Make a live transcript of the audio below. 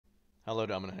Hello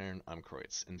Dominator, I'm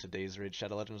Kreutz. In today's Raid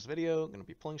Shadow Legends video, I'm going to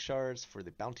be pulling shards for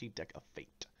the Bounty Deck of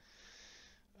Fate.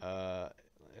 Uh,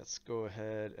 let's go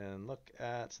ahead and look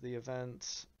at the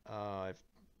event. I've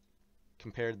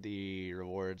compared the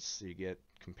rewards you get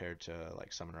compared to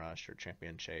like Summon Rush or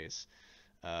Champion Chase.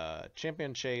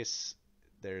 Champion Chase,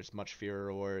 there's much fewer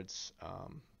rewards,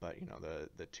 but you know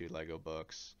the two Lego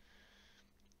books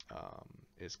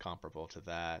is comparable to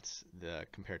that.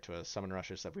 Compared to a Summon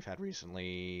Rushers that we've had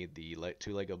recently, the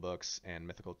two Lego books and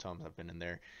Mythical Tomes have been in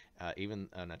there. Even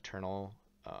an Eternal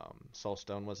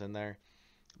Soulstone was in there.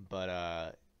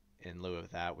 But in lieu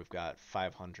of that, we've got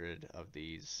 500 of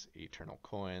these Eternal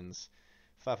coins,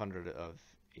 500 of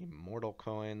Immortal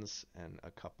coins, and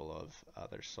a couple of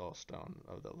other Soulstone,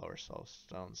 of the lower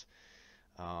Soulstones.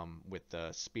 With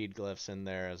the speed glyphs in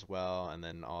there as well, and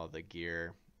then all the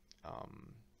gear.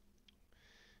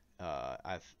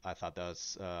 I thought that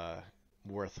was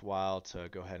worthwhile to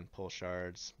go ahead and pull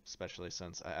shards, especially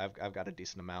since I've got a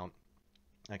decent amount.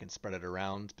 I can spread it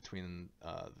around between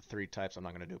the three types. I'm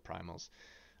not going to do primals.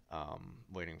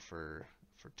 Waiting for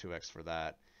 2x for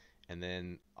that. And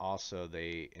then also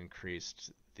they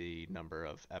increased the number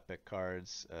of epic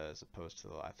cards as opposed to,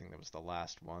 I think that was the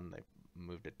last one. They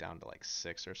moved it down to like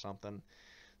 6 or something.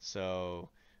 So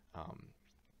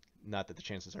not that the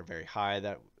chances are very high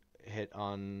that hit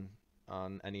on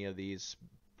any of these,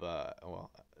 but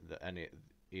well,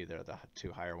 either of the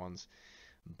two higher ones,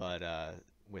 but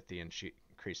with the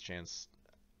increased chance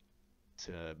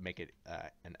to make it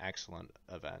an excellent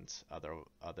event,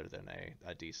 other than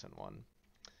a decent one,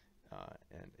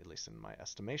 and at least in my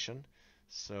estimation.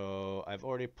 So I've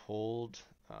already pulled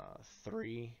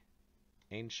 3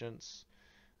 ancients.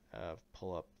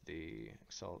 Pull up the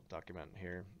Excel document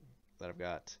here that I've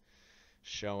got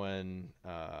showing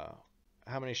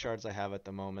how many shards I have at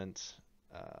the moment,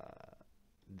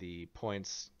 the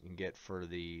points you can get for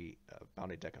the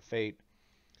Bounty Deck of Fate,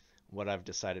 what I've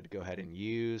decided to go ahead and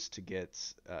use to get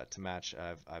to match.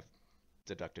 I've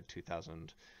deducted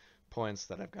 2,000 points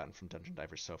that I've gotten from Dungeon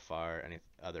Divers so far. Any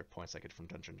other points I get from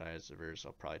Dungeon Divers,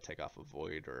 I'll probably take off a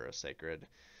Void or a Sacred,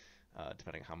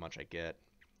 depending on how much I get.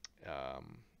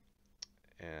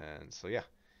 And so yeah.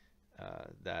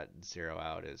 That zero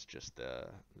out is just the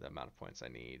amount of points I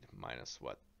need minus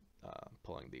what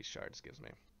pulling these shards gives me.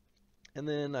 And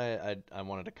then I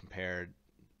wanted to compare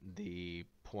the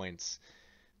points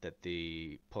that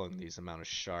the pulling these amount of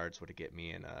shards would get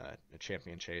me in a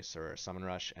Champion Chase or a Summon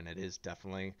Rush, and it is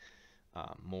definitely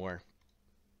more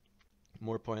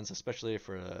points, especially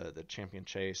for the Champion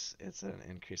Chase. It's an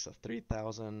increase of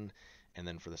 3,000, and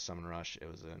then for the Summon Rush, it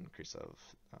was an increase of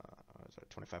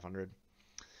 2,500.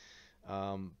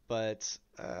 But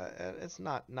it's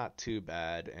not too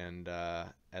bad, and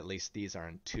at least these are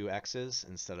in 2x's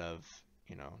instead of,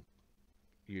 you know,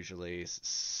 usually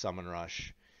Summon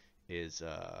Rush is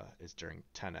during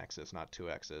 10x's, not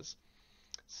 2x's.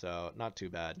 So not too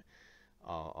bad,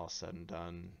 all said and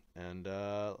done. And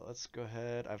let's go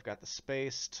ahead. I've got the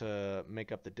space to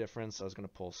make up the difference. I was going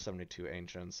to pull 72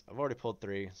 ancients. I've already pulled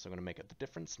 3, so I'm going to make up the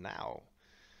difference now.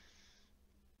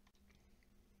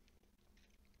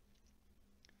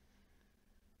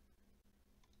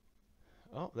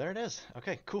 Oh, there it is.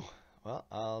 Okay, cool. Well,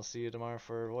 I'll see you tomorrow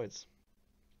for voids.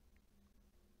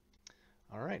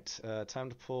 All right, time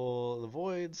to pull the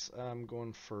voids. I'm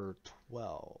going for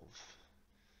 12.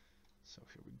 So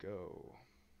here we go.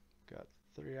 Got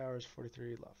 3 hours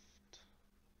 43 left.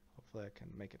 Hopefully I can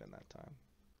make it in that time.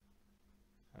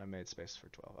 I made space for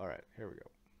 12. All right, here we go.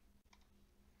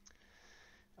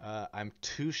 I'm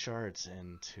 2 shards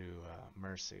into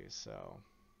Mercy, so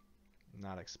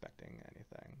not expecting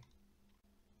anything.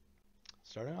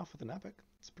 Starting off with an epic,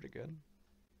 it's pretty good.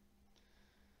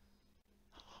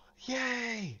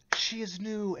 Yay! She is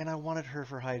new, and I wanted her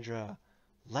for Hydra.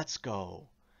 Let's go.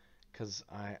 Because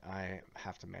I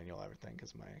have to manual everything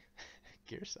because my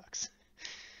gear sucks.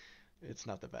 It's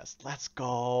not the best. Let's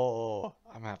go!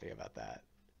 I'm happy about that.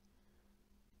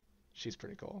 She's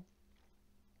pretty cool.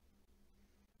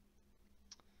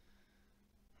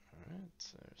 Alright,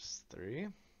 so there's 3.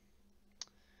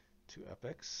 2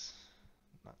 epics.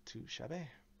 Not too shabby.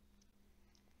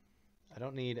 I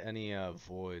don't need any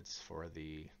voids for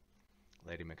the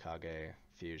Lady Mikage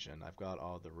fusion. I've got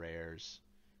all the rares,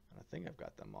 and I think I've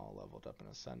got them all leveled up and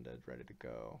ascended, ready to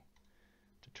go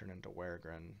to turn into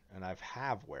Weregrin. And I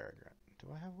have Weregrin.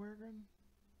 Do I have Weregrin?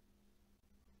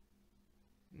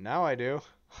 Now I do.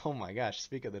 Oh my gosh,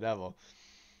 speak of the devil.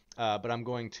 But I'm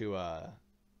going to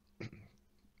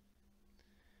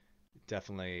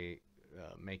definitely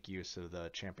make use of the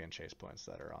Champion Chase points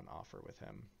that are on offer with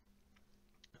him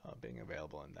being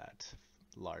available in that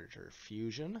larger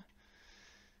fusion.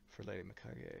 for Lady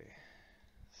Mikage.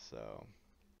 So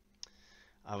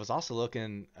I was also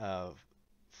looking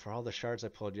for all the shards I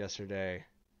pulled yesterday.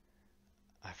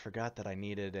 I forgot that I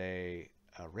needed a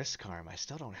risk arm. I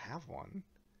still don't have one.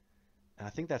 And I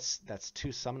think that's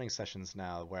 2 summoning sessions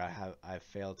now where I've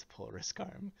failed to pull a risk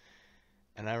arm.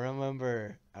 And I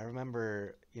remember,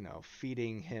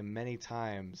 feeding him many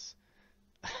times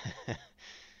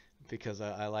because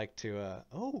I like to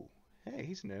oh, hey,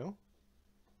 he's new.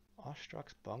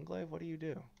 Ostrux Bunglaive, what do you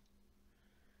do?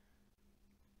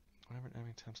 Whenever an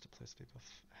enemy attempts to place a debuff,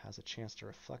 has a chance to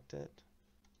reflect it.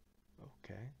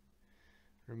 Okay.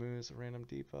 Removes a random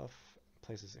debuff,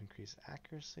 places increased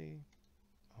accuracy.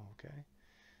 Okay.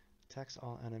 Attacks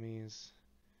all enemies.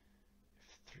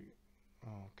 If 3.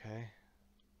 Okay.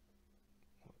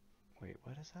 Wait,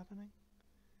 what is happening?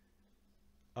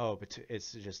 Oh, but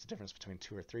it's just the difference between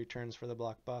 2 or 3 turns for the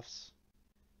block buffs.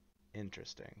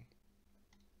 Interesting.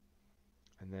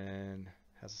 And then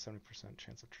has a 70%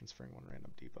 chance of transferring 1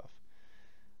 random debuff.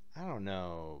 I don't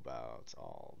know about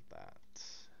all that.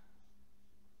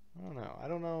 I don't know. I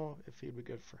don't know if he'd be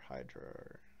good for Hydra.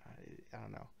 Or, I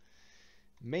don't know.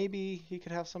 Maybe he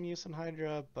could have some use in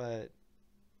Hydra, but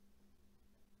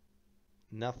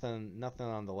nothing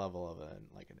on the level of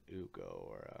like an Ugo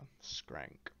or a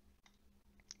Skrank.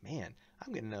 Man,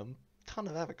 I'm getting a ton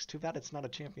of epics. Too bad it's not a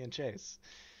champion chase.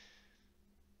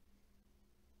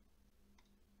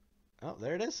 Oh,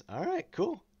 there it is. All right,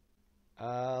 cool.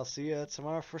 I'll see you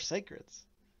tomorrow for Sacreds.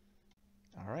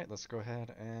 All right, let's go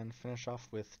ahead and finish off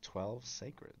with 12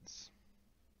 Sacreds.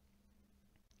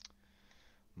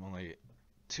 I'm only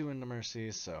 2 into Mercy,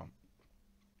 so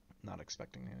not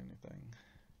expecting anything.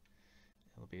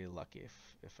 It'll be lucky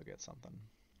if I get something.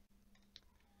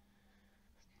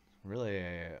 Really,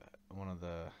 one of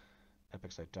the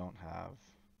epics I don't have.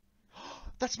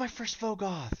 That's my first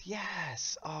Vogoth!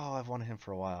 Yes! Oh, I've wanted him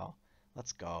for a while.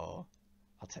 Let's go.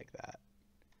 I'll take that.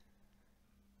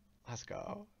 Let's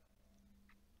go.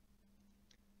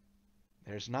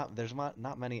 There's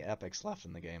not many epics left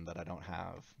in the game that I don't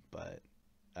have, but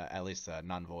at least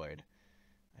non-void,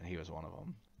 and he was one of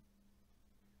them.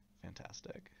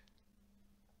 Fantastic.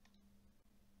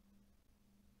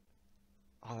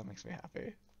 Oh, that makes me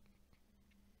happy.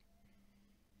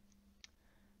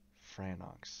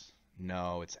 Franox.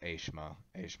 No, it's Aishma.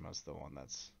 Aishma's the one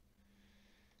that's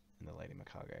in the Lady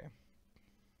Mikage.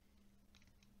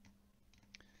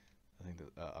 I think that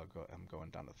I'm going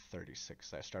down to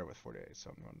 36. I started with 48, so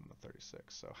I'm going down to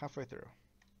 36. So halfway through.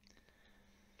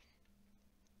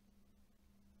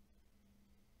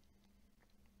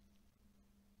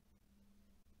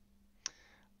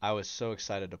 I was so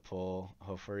excited to pull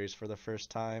Hofuris for the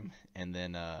first time, and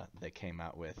then they came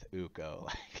out with Uko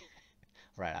like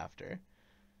right after.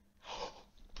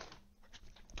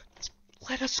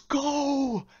 Let us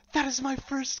go! That is my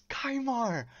first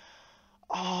Kaimar!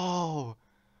 Oh,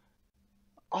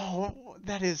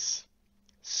 that is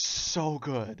so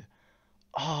good.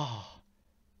 Oh,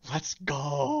 let's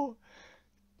go!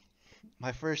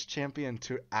 My first champion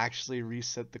to actually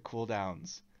reset the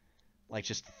cooldowns. Like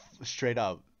just straight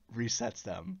up resets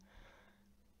them.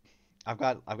 I've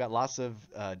got lots of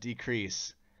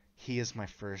decrease. He is my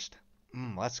first.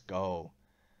 Let's go.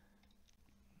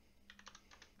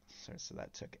 So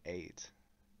that took 8.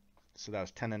 So that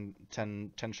was 10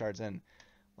 shards in.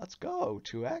 Let's go.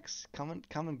 2x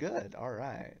coming good. All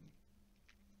right.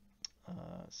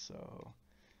 So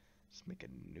let's make a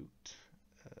newt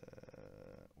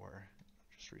or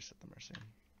just reset the Mercy.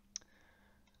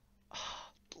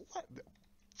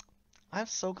 I'm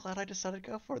so glad I decided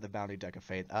to go for the Bounty Deck of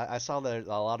Fate. I saw there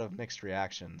a lot of mixed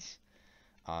reactions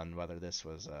on whether this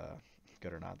was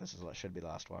good or not. This is what should be the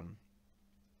last one.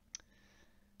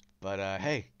 But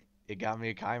hey, it got me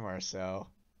a Kaimar, so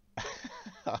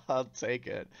I'll take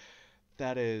it.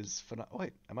 That is phenomenal.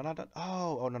 Wait, am I not done?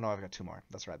 Oh, no, I've got 2 more.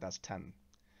 That's right, that's 10.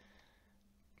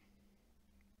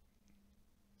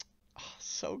 Oh,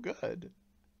 so good.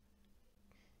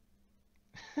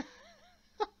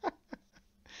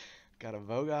 Got a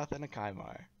Vogoth and a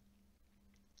Kaimar.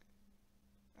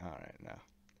 Alright, now.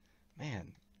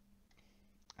 Man,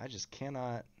 I just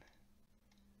cannot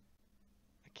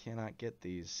get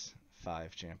these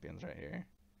 5 champions right here.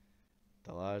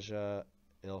 Dalaja,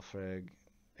 Ilfrig,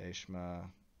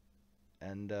 Aishma,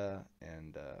 Enda,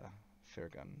 and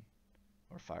Fairgun,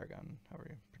 or Firegun, however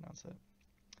you pronounce it.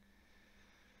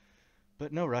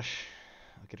 But no rush.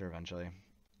 I'll get her eventually.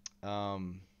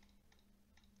 And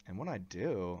when I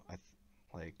do, I've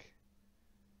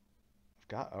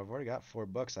already got 4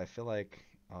 books. I feel like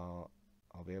I'll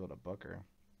be able to book her.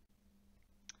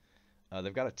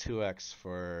 They've got a 2x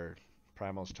for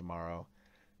primals tomorrow,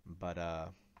 but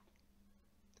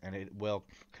and it will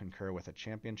concur with a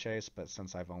champion chase, but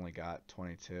since I've only got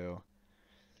 22,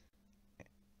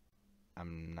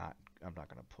 I'm not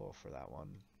gonna pull for that one.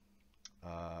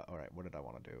 All right, what did I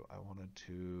want to do? I wanted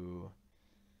to,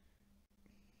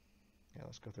 yeah,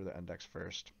 let's go through the index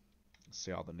first.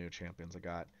 See all the new champions I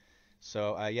got.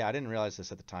 So yeah, I didn't realize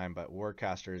this at the time, but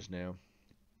Warcaster is new.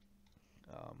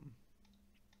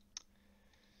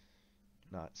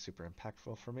 Not super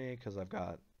impactful for me because I've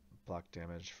got block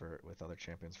damage with other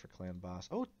champions for clan boss.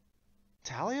 Oh,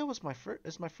 Talia was my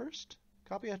first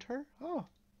copy of her. Oh,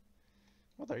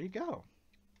 well, there you go.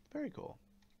 Very cool.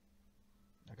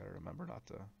 I gotta remember not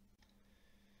to.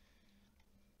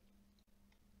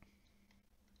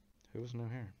 Who was new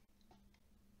here?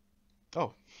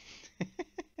 Oh.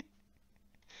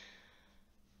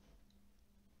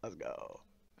 Let's go.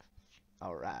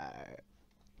 All right.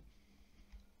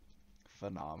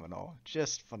 Phenomenal.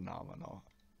 Just phenomenal.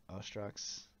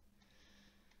 Ostrux.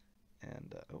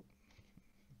 And, oh.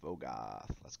 Vogoth.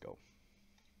 Let's go.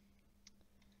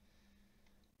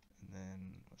 And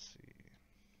then, let's see.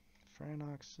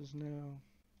 Franox is new.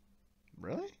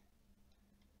 Really?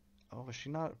 Oh, was she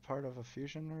not part of a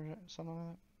fusion or something like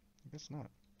that? I guess not.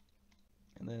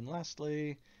 And then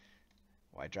lastly,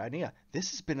 White Drynia.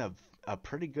 This has been a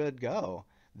pretty good go.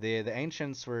 The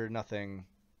ancients were nothing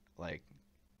like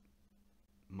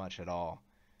much at all,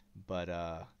 but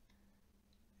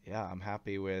yeah, I'm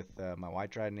happy with my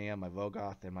White Drynia, my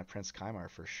Vogoth, and my Prince Kymar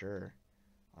for sure.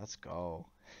 Let's go.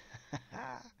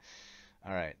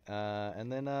 All right, and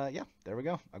then yeah, there we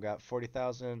go. I've got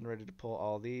 40,000 ready to pull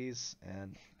all these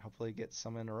and hopefully get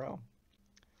some in a row.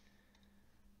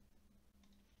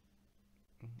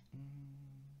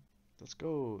 Let's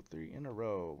go 3 in a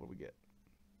row. What do we get?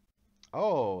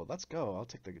 Oh, let's go. I'll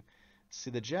take the. See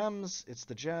the gems. It's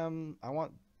the gem. I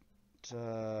want.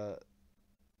 I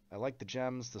like the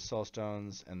gems, the soul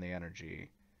stones, and the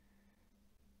energy.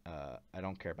 I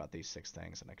don't care about these 6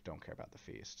 things, and I don't care about the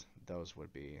feast. Those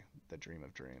would be the dream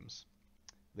of dreams.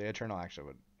 The eternal actually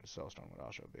would. Soulstone would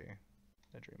also be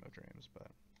the dream of dreams, but.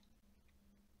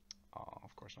 Oh,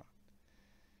 of course not.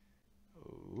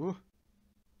 Ooh.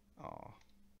 Oh.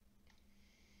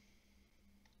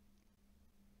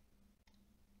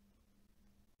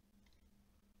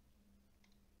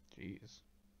 Jeez.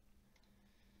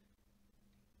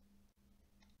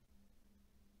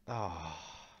 Oh.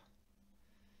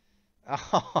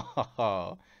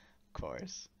 Oh. Of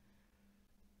course.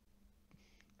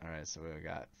 Alright, so we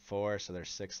got 4, so there's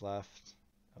 6 left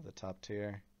of the top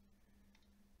tier.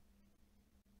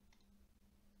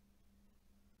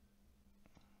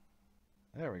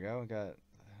 There we go. We got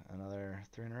another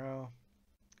 3 in a row.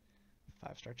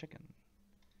 5-star chicken.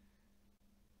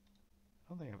 I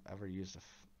don't think I've ever used a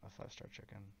 5-star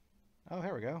chicken. Oh,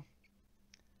 here we go.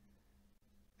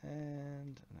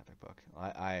 And an epic book.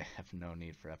 I have no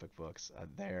need for epic books.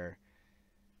 They're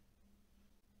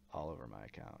all over my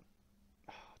account.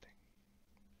 Oh, dang.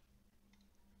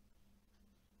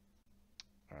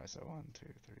 Alright, so 1, 2,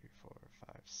 3, 4,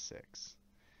 5, 6.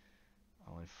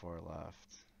 Only 4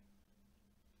 left.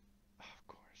 Oh, of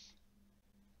course.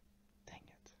 Dang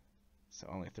it. So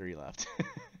only 3 left.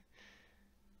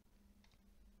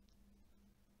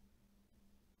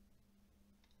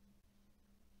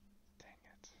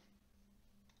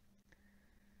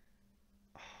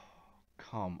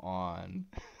 Come on.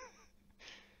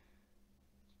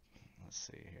 Let's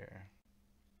see here.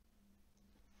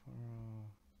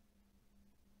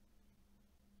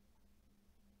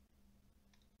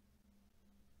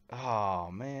 Oh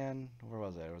man, where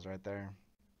was it? It was right there.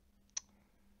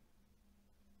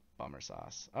 Bummer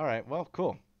sauce. All right, well,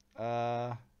 cool.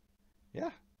 Yeah,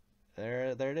 there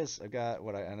it is. I got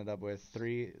what I ended up with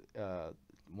 3,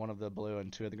 1 of the blue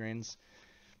and 2 of the greens.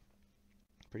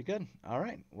 Pretty good. All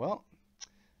right, well,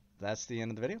 that's the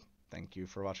end of the video. Thank you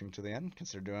for watching to the end.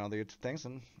 Consider doing all the good things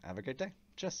and have a great day.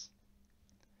 Cheers.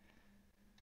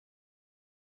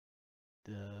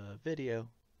 The video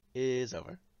is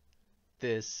over.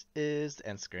 This is the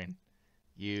end screen.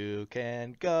 You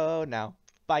can go now.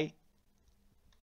 Bye.